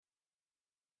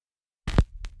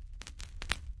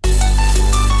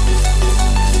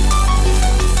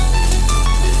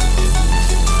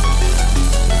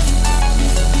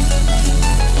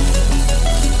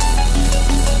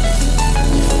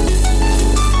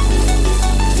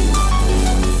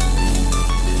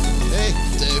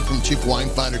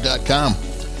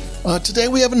cheapwinefinder.com. Today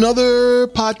we have another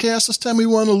podcast. This time we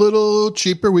went a little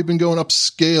cheaper. We've been going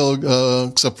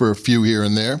upscale, except for a few here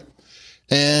and there.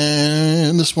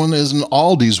 And this one is an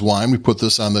Aldi's wine. We put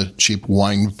this on the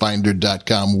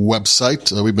cheapwinefinder.com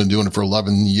website. We've been doing it for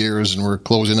 11 years, and we're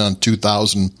closing on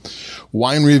 2,000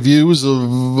 wine reviews of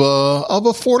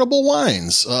affordable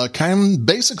wines.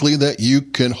 Basically that you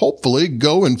can hopefully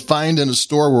go and find in a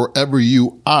store wherever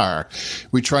you are.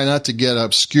 We try not to get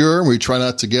obscure. We try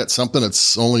not to get something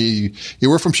that's only,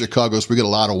 we're from Chicago, so we get a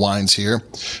lot of wines here.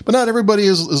 But not everybody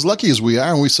is as lucky as we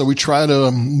are, and so we try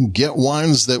to get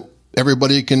wines that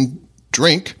everybody can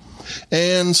drink.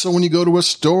 And so when you go to a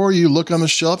store, you look on the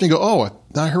shelf and you go, oh,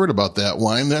 I heard about that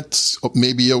wine. That's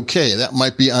maybe okay. That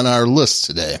might be on our list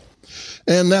today.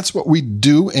 And that's what we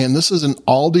do. And this is an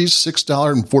Aldi's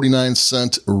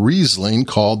 $6.49 Riesling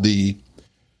called the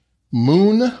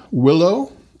Moon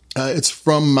Willow. It's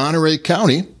from Monterey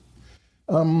County.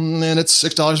 And it's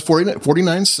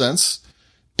 $6.49.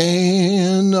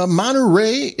 And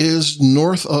Monterey is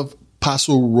north of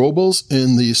Paso Robles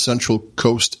in the Central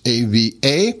Coast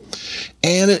AVA,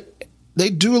 and they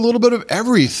do a little bit of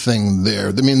everything there.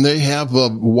 I mean, they have a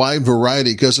wide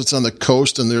variety because it's on the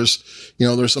coast, and there's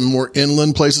some more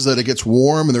inland places that it gets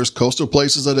warm, and there's coastal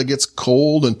places that it gets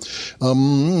cold, and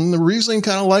the Riesling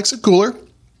kind of likes it cooler.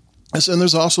 And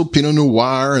there's also Pinot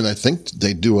Noir, and I think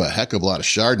they do a heck of a lot of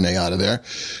Chardonnay out of there.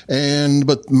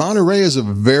 But Monterey is a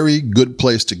very good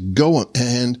place to go,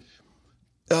 and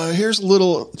here's a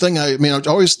little thing.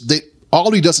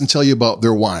 Aldi doesn't tell you about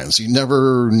their wines. You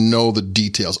never know the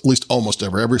details, at least almost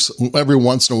ever. Every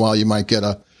once in a while, you might get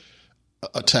a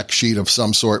tech sheet of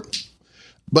some sort.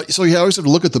 But so you always have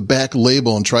to look at the back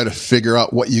label and try to figure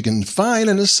out what you can find.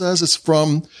 And it says it's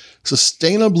from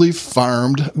sustainably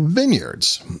farmed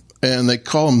vineyards, and they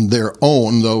call them their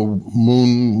own. Though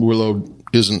Moon Willow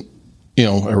isn't,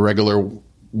 a regular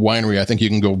winery. I think you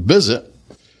can go visit.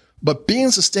 But being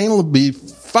sustainably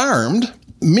farmed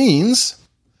means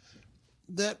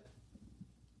that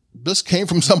this came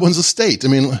from someone's estate. I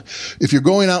mean, if you're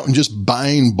going out and just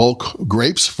buying bulk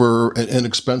grapes for an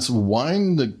expensive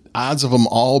wine, the odds of them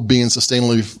all being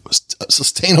sustainably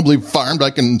farmed, I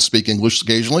can speak English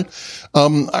occasionally,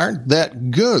 aren't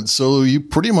that good. So you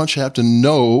pretty much have to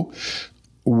know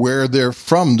where they're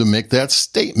from to make that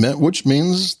statement, which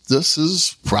means this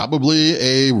is probably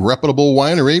a reputable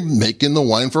winery making the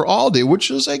wine for Aldi,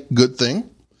 which is a good thing.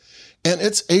 And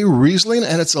it's a Riesling,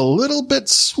 and it's a little bit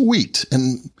sweet.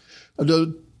 And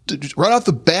right off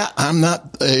the bat, I'm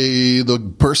not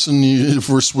the person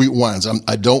for sweet wines.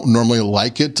 I don't normally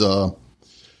like it. I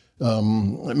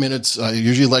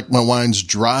usually like my wines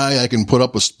dry. I can put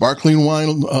up a sparkling wine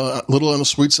a little on the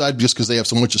sweet side just because they have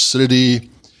so much acidity.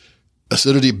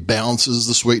 Acidity balances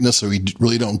the sweetness, so you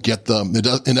really don't get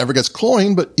it never gets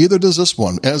cloying, but either does this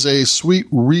one. As a sweet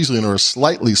Riesling or a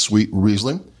slightly sweet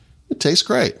Riesling, it tastes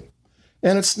great.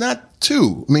 And it's not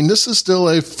this is still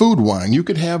a food wine. You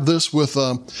could have this with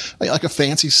like a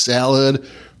fancy salad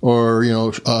or,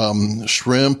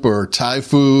 shrimp or Thai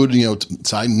food,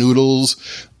 Thai noodles.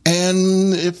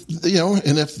 And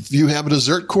if you have a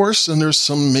dessert course and there's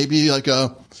some, maybe like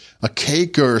a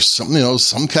cake or some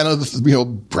kind of,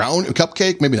 brown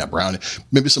cupcake, maybe not brown,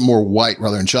 maybe some more white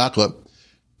rather than chocolate.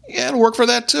 Yeah, it'll work for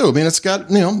that too. I mean, it's got,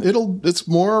 it's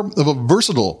more of a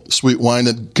versatile sweet wine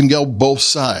that can go both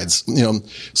sides.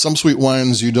 Some sweet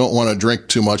wines you don't want to drink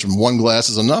too much, and one glass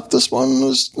is enough. This is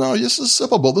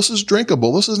sippable. This is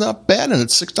drinkable. This is not bad. And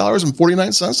it's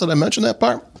 $6.49. Did I mention that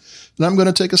part? And I'm going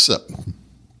to take a sip.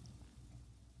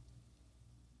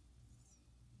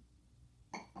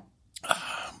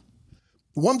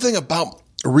 One thing about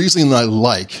Riesling that I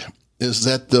like is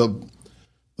that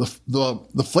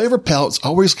the flavor palate's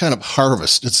always kind of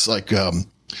harvest. It's like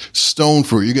stone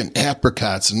fruit. You get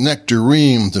apricots and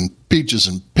nectarines and peaches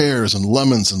and pears and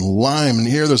lemons and lime. And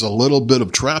here there's a little bit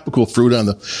of tropical fruit on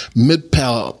the mid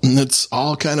palate, and it's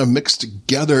all kind of mixed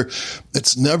together.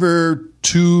 It's never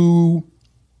too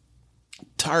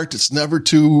tart. It's never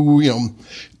too,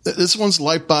 this one's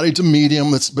light bodied to medium.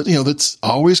 That's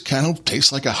always kind of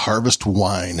tastes like a harvest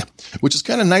wine, which is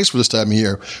kind of nice for this time of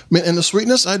year. And the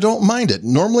sweetness, I don't mind it.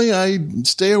 Normally I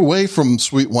stay away from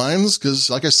sweet wines because,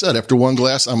 like I said, after one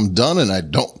glass, I'm done, and I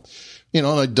don't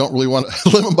really want to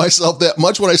limit myself that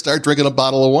much when I start drinking a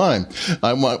bottle of wine.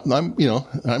 I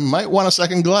might want a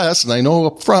second glass, and I know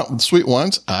up front with sweet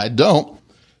wines, I don't.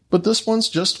 But this one's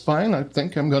just fine. I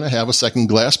think I'm going to have a second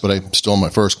glass, but I'm still on my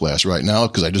first glass right now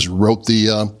because I just wrote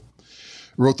the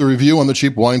review on the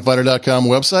cheapwinefinder.com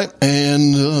website,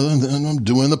 and then I'm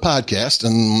doing the podcast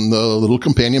and the little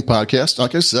companion podcast.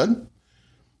 Like I said,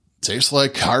 Tastes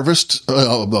like harvest.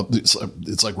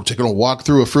 It's like we're taking a walk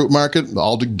through a fruit market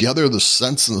all together, the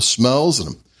scents and the smells,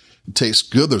 and it tastes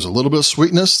good. There's a little bit of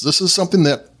sweetness. This is something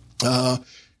that, that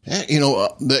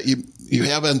you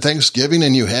have on Thanksgiving,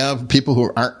 and you have people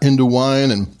who aren't into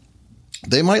wine, and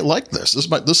they might like this.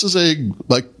 This is a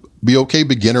be okay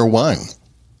beginner wine.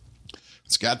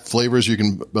 It's got flavors you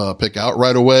can pick out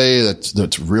right away.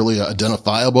 That's really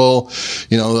identifiable.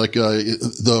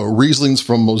 The Rieslings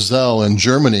from Moselle in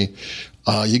Germany.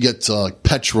 You get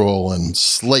petrol and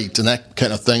slate and that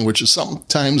kind of thing, which is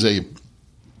sometimes a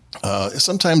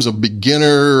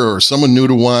beginner or someone new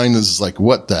to wine is like,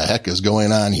 what the heck is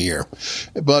going on here?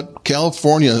 But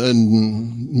California,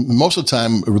 and most of the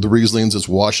time, the Rieslings, it's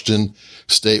Washington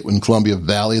State and Columbia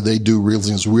Valley. They do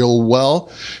Rieslings real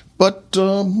well. But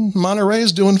Monterey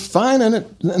is doing fine, and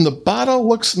the bottle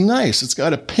looks nice. It's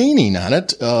got a painting on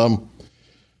it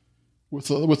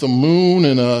with a moon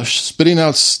and spitting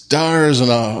out stars and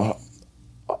a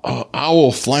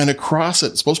owl flying across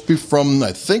it. It's supposed to be from,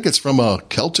 I think it's from a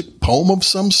Celtic poem of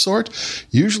some sort.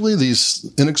 Usually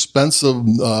these inexpensive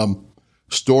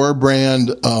store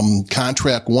brand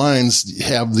contract wines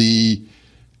have the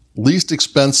least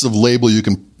expensive label you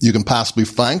can possibly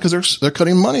find because they're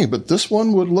cutting money. But this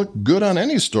one would look good on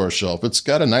any store shelf. It's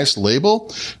got a nice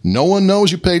label. No one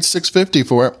knows you paid $6.50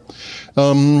 for it.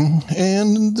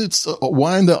 And it's a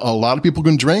wine that a lot of people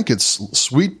can drink. It's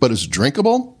sweet, but it's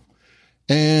drinkable.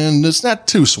 And it's not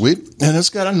too sweet. And it's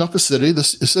got enough acidity. The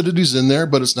acidity's in there,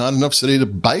 but it's not enough acidity to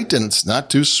bite. And it's not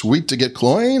too sweet to get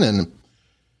cloying. And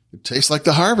it tastes like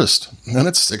the harvest. And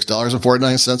it's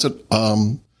 $6.49 at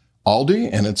Aldi,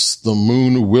 and it's the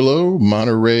Moon Willow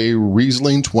Monterey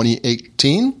Riesling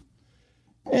 2018.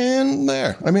 And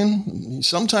there, I mean,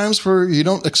 sometimes you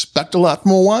don't expect a lot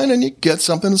from a wine, and you get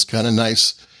something that's kind of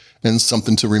nice and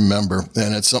something to remember.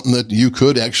 And it's something that you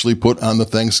could actually put on the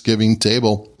Thanksgiving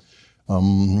table.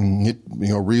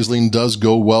 Riesling does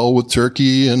go well with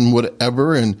turkey and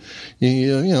whatever, and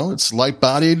it's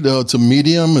light-bodied to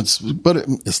medium. It's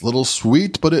a little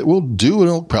sweet, but it will do.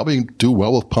 It'll probably do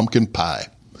well with pumpkin pie.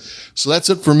 So that's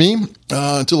it for me.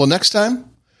 Until the next time,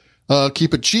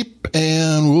 keep it cheap,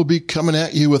 and we'll be coming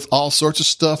at you with all sorts of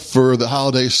stuff for the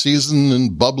holiday season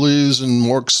and bubblies and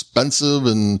more expensive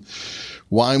and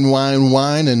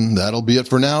wine, and that'll be it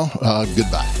for now.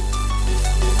 Goodbye.